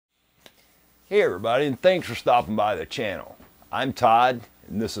Hey everybody, and thanks for stopping by the channel. I'm Todd,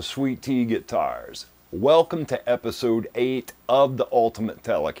 and this is Sweet Tea Guitars. Welcome to episode 8 of the Ultimate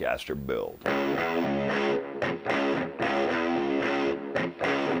Telecaster build.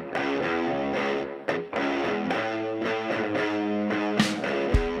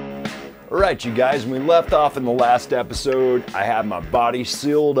 Alright you guys, when we left off in the last episode, I had my body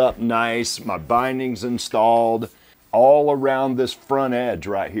sealed up nice, my bindings installed. All around this front edge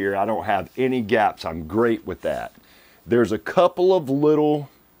right here, I don't have any gaps. I'm great with that. There's a couple of little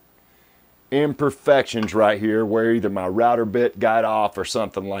imperfections right here where either my router bit got off or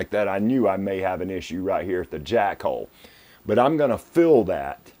something like that. I knew I may have an issue right here at the jack hole. But I'm gonna fill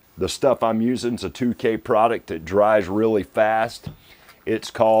that. The stuff I'm using is a 2K product that dries really fast. It's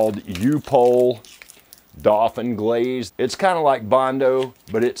called U-Pole Dolphin Glaze. It's kind of like Bondo,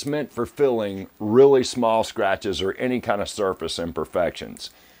 but it's meant for filling really small scratches or any kind of surface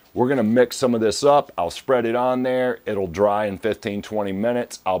imperfections. We're gonna mix some of this up. I'll spread it on there. It'll dry in 15-20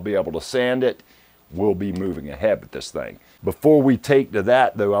 minutes. I'll be able to sand it. We'll be moving ahead with this thing. Before we take to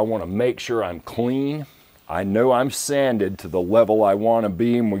that though, I wanna make sure I'm clean. I know I'm sanded to the level I wanna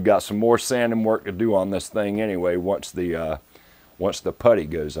be, and we've got some more sanding work to do on this thing anyway once the putty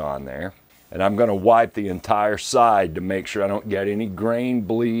goes on there. And I'm gonna wipe the entire side to make sure I don't get any grain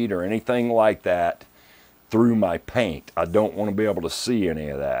bleed or anything like that through my paint. I don't wanna be able to see any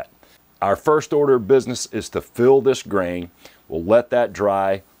of that. Our first order of business is to fill this grain. We'll let that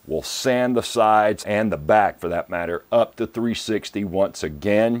dry. We'll sand the sides and the back for that matter up to 360 once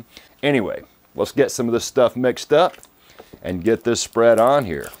again. Anyway, let's get some of this stuff mixed up and get this spread on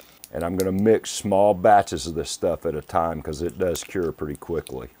here. And I'm gonna mix small batches of this stuff at a time because it does cure pretty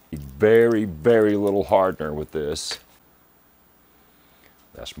quickly. Very, very little hardener with this.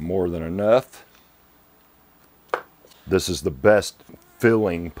 That's more than enough. This is the best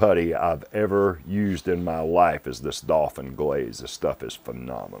filling putty I've ever used in my life, is this Dolphin Glaze. This stuff is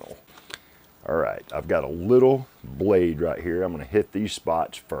phenomenal. All right, I've got a little blade right here. I'm gonna hit these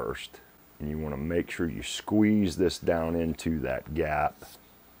spots first. And you wanna make sure you squeeze this down into that gap.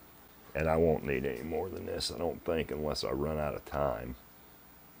 And I won't need any more than this, I don't think, unless I run out of time.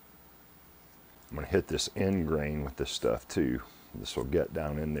 I'm gonna hit this end grain with this stuff too. This will get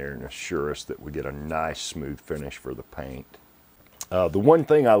down in there and assure us that we get a nice smooth finish for the paint. The one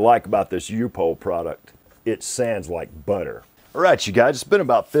thing I like about this U-Pole product, it sands like butter. All right, you guys, it's been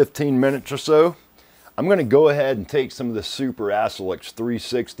about 15 minutes or so. I'm gonna go ahead and take some of the Super Acelix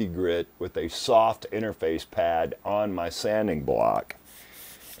 360 grit with a soft interface pad on my sanding block.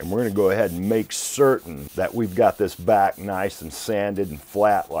 And we're gonna go ahead and make certain that we've got this back nice and sanded and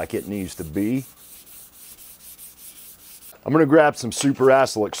flat like it needs to be. I'm gonna grab some Super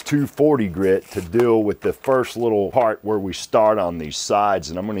Acelix 240 grit to deal with the first little part where we start on these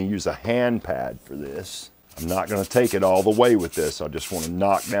sides, and I'm gonna use a hand pad for this. I'm not gonna take it all the way with this. I just wanna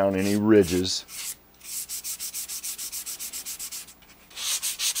knock down any ridges.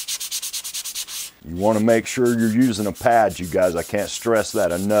 You want to make sure you're using a pad, you guys. I can't stress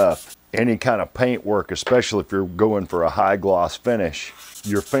that enough. Any kind of paint work, especially if you're going for a high gloss finish,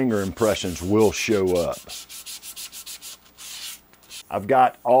 your finger impressions will show up. I've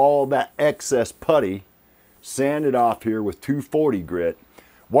got all that excess putty sanded off here with 240 grit.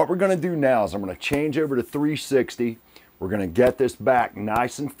 What we're going to do now is I'm going to change over to 360. We're going to get this back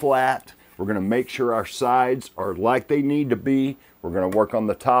nice and flat. We're going to make sure our sides are like they need to be. We're going to work on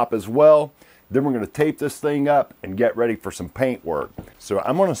the top as well. Then we're going to tape this thing up and get ready for some paint work. So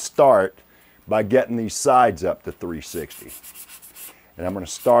I'm going to start by getting these sides up to 360. And I'm going to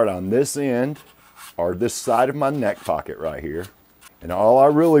start on this end, or this side of my neck pocket right here. And all I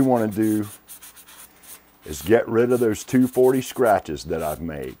really want to do is get rid of those 240 scratches that I've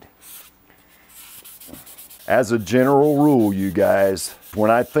made. As a general rule, you guys,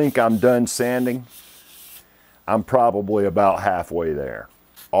 when I think I'm done sanding, I'm probably about halfway there.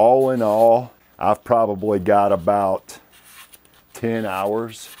 All in all, I've probably got about 10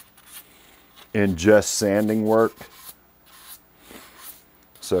 hours in just sanding work.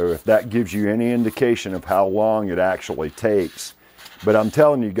 So if that gives you any indication of how long it actually takes. But I'm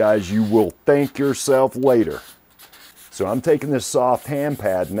telling you guys, you will thank yourself later. So I'm taking this soft hand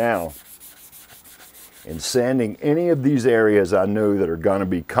pad now and sanding any of these areas I know that are gonna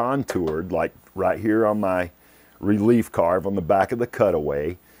be contoured, like right here on my relief carve on the back of the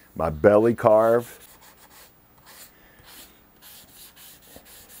cutaway, my belly carve.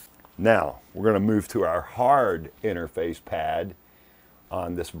 Now, we're going to move to our hard interface pad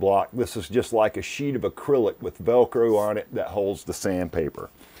on this block. This is just like a sheet of acrylic with Velcro on it that holds the sandpaper.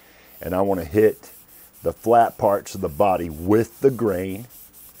 And I want to hit the flat parts of the body with the grain.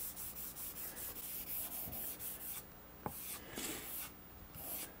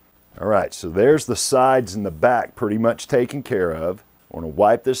 All right, so there's the sides and the back pretty much taken care of. I want to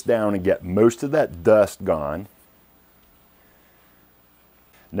wipe this down and get most of that dust gone.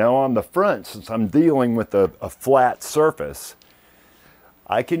 Now on the front, since I'm dealing with a flat surface,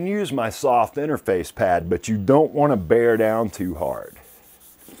 I can use my soft interface pad, but you don't want to bear down too hard.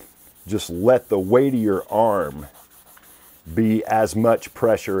 Just let the weight of your arm be as much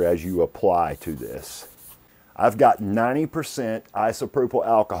pressure as you apply to this. I've got 90% isopropyl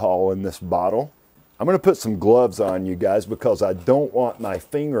alcohol in this bottle. I'm going to put some gloves on, you guys, because I don't want my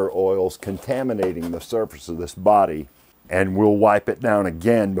finger oils contaminating the surface of this body, and we'll wipe it down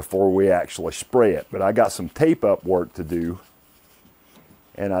again before we actually spray it. But I got some tape up work to do,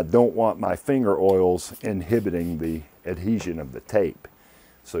 and I don't want my finger oils inhibiting the adhesion of the tape.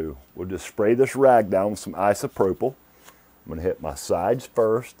 So we'll just spray this rag down with some isopropyl. I'm going to hit my sides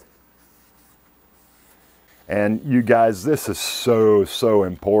first. And you guys, this is so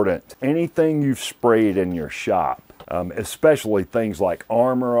important. Anything you've sprayed in your shop, especially things like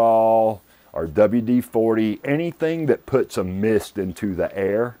Armor All or WD-40, anything that puts a mist into the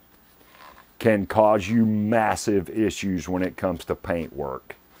air can cause you massive issues when it comes to paint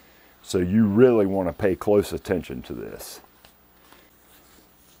work. So you really want to pay close attention to this.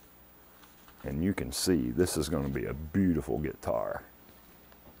 And you can see this is going to be a beautiful guitar.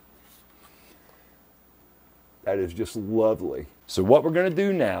 That is just lovely. So what we're going to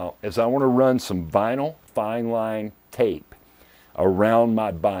do now is I want to run some vinyl fine line tape around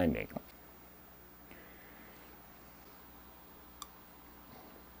my binding.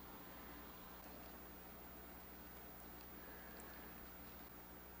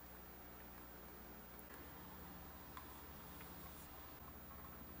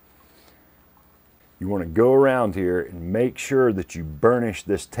 You want to go around here and make sure that you burnish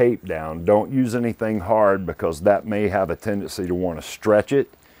this tape down. Don't use anything hard because that may have a tendency to want to stretch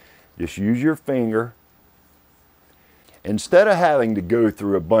it. Just use your finger. Instead of having to go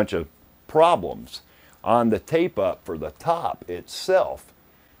through a bunch of problems on the tape up for the top itself,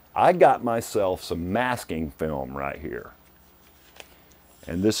 I got myself some masking film right here.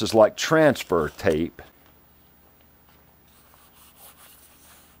 And this is like transfer tape.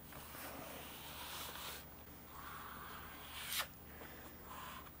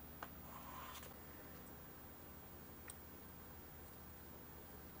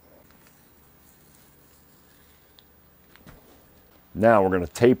 Now we're going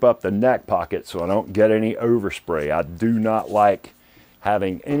to tape up the neck pocket so I don't get any overspray. I do not like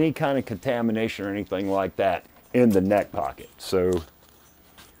having any kind of contamination or anything like that in the neck pocket. So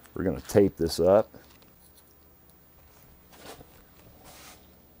we're going to tape this up.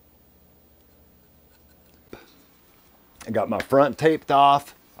 I got my front taped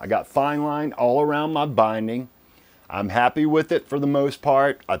off. I got fine line all around my binding. I'm happy with it for the most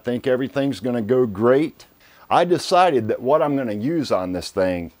part. I think everything's going to go great. I decided that what I'm going to use on this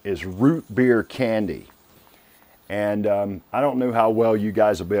thing is root beer candy. And I don't know how well you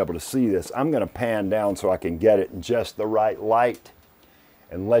guys will be able to see this. I'm going to pan down so I can get it in just the right light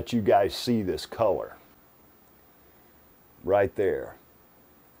and let you guys see this color. Right there.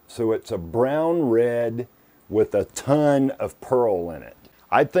 So it's a brown red with a ton of pearl in it.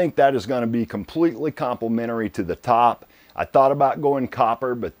 I think that is going to be completely complementary to the top. I thought about going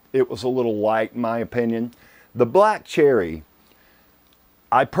copper, but it was a little light in my opinion. The black cherry,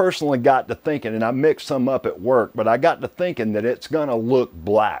 I personally got to thinking, and I mixed some up at work, but I got to thinking that it's going to look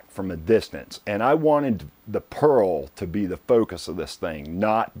black from a distance. And I wanted the pearl to be the focus of this thing,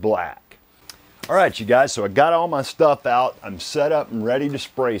 not black. All right, you guys, so I got all my stuff out. I'm set up and ready to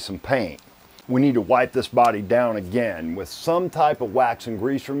spray some paint. We need to wipe this body down again with some type of wax and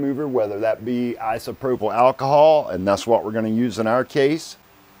grease remover, whether that be isopropyl alcohol, and that's what we're going to use in our case.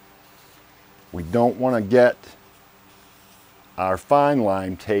 We don't want to get our fine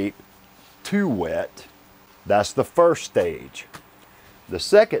line tape too wet. That's the first stage. The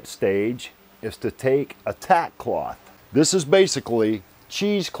second stage is to take a tack cloth. This is basically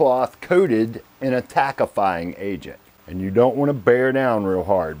cheesecloth coated in a tackifying agent. And you don't want to bear down real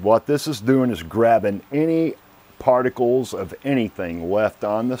hard. What this is doing is grabbing any particles of anything left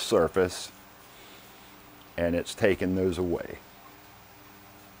on the surface, and it's taking those away.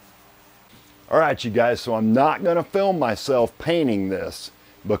 All right, you guys, so I'm not going to film myself painting this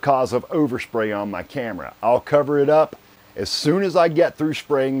because of overspray on my camera. I'll cover it up as soon as I get through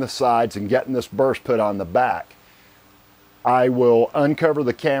spraying the sides and getting this burst put on the back. I will uncover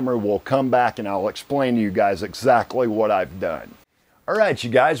the camera, we'll come back, and I'll explain to you guys exactly what I've done. All right, you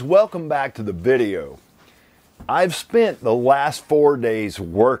guys, welcome back to the video. I've spent the last 4 days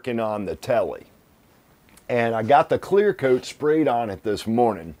working on the Tele, and I got the clear coat sprayed on it this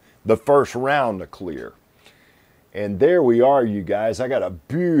morning. the first round of clear. And there we are, you guys. I got a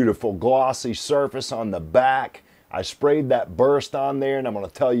beautiful glossy surface on the back. I sprayed that burst on there, and I'm going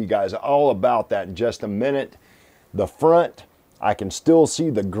to tell you guys all about that in just a minute. The front, I can still see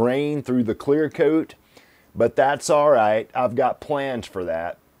the grain through the clear coat, but that's all right. I've got plans for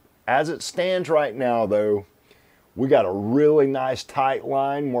that. As it stands right now, though, we got a really nice tight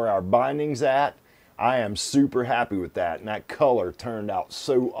line where our binding's at. I am super happy with that, and that color turned out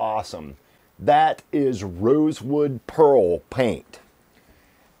so awesome. That is Rosewood Pearl paint.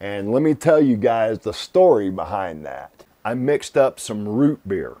 And let me tell you guys the story behind that. I mixed up some root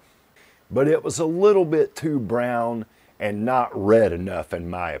beer, but it was a little bit too brown and not red enough in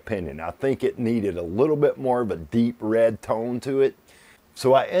my opinion. I think it needed a little bit more of a deep red tone to it.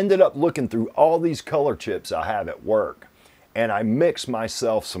 So I ended up looking through all these color chips I have at work, and I mixed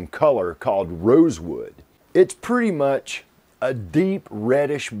myself some color called Rosewood. It's pretty much a deep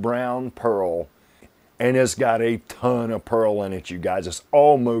reddish brown pearl, and it's got a ton of pearl in it, you guys. It's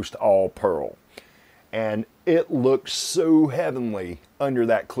almost all pearl, and it looks so heavenly under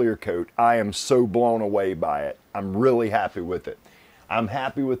that clear coat. I am so blown away by it. I'm really happy with it. I'm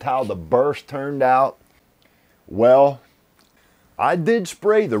happy with how the burst turned out. Well, I did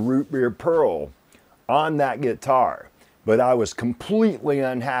spray the root beer pearl on that guitar, but I was completely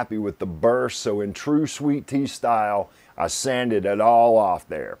unhappy with the burst, so in true Sweet Tea style, I sanded it all off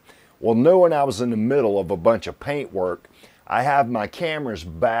there. Well, knowing I was in the middle of a bunch of paint work, I have my cameras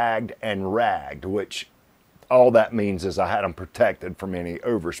bagged and ragged, which all that means is I had them protected from any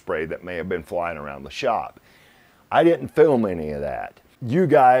overspray that may have been flying around the shop. I didn't film any of that. You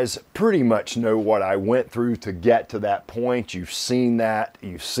guys pretty much know what I went through to get to that point. You've seen that.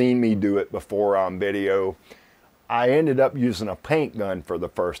 You've seen me do it before on video. I ended up using a paint gun for the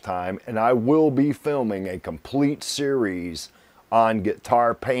first time, and I will be filming a complete series on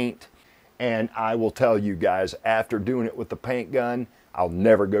guitar paint. And I will tell you guys, after doing it with the paint gun, I'll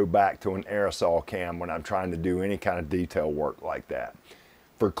never go back to an aerosol cam when I'm trying to do any kind of detail work like that.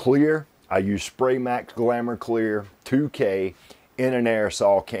 For clear, I use Spray Max Glamour Clear 2K in an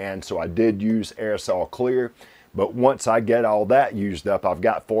aerosol can, so I did use aerosol clear. But once I get all that used up, I've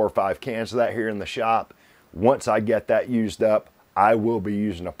got 4 or 5 cans of that here in the shop. Once I get that used up, I will be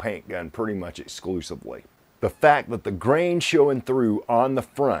using a paint gun pretty much exclusively. The fact that the grain's showing through on the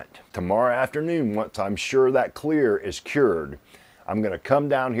front, tomorrow afternoon, once I'm sure that clear is cured, I'm going to come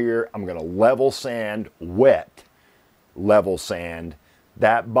down here, I'm going to level sand, wet level sand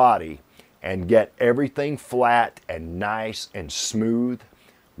that body and get everything flat and nice and smooth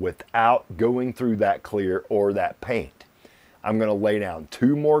without going through that clear or that paint. I'm going to lay down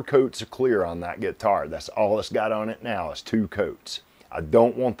 2 more coats of clear on that guitar. That's all it's got on it now is 2 coats. I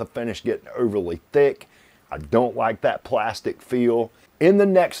don't want the finish getting overly thick. I don't like that plastic feel. In the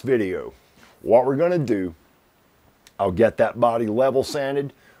next video, what we're going to do, I'll get that body level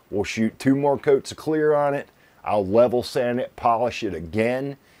sanded. We'll shoot 2 more coats of clear on it. I'll level sand it, polish it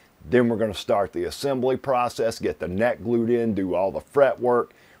again. Then we're going to start the assembly process, get the neck glued in, do all the fret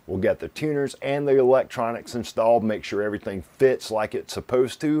work. We'll get the tuners and the electronics installed, make sure everything fits like it's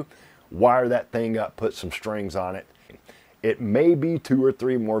supposed to. Wire that thing up, put some strings on it. It may be 2 or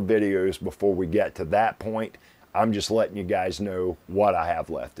 3 more videos before we get to that point. I'm just letting you guys know what I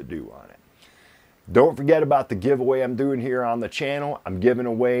have left to do on it. Don't forget about the giveaway I'm doing here on the channel. I'm giving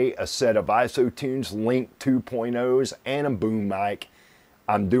away a set of IsoTunes Link 2.0s and a boom mic.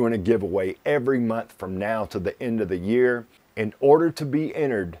 I'm doing a giveaway every month from now to the end of the year. In order to be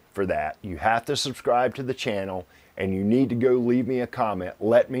entered for that, you have to subscribe to the channel and you need to go leave me a comment.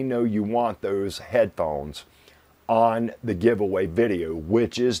 Let me know you want those headphones on the giveaway video,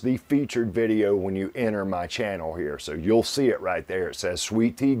 which is the featured video when you enter my channel here. So you'll see it right there. It says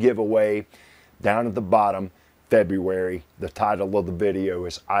Sweet Tea Giveaway down at the bottom, February. The title of the video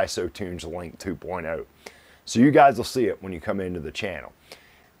is IsoTunes Link 2.0. So you guys will see it when you come into the channel.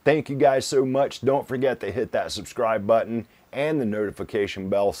 Thank you guys so much. Don't forget to hit that subscribe button and the notification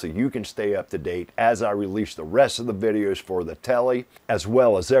bell so you can stay up to date as I release the rest of the videos for the Tele, as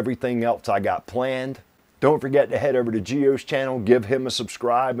well as everything else I got planned. Don't forget to head over to Gio's channel, give him a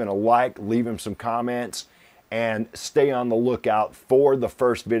subscribe and a like, leave him some comments, and stay on the lookout for the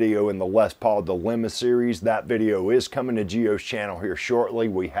first video in the Les Paul Dilemma series. That video is coming to Gio's channel here shortly.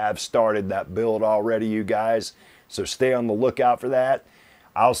 We have started that build already, you guys, so stay on the lookout for that.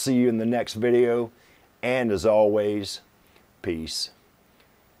 I'll see you in the next video, and as always, peace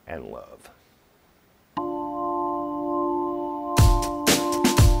and love.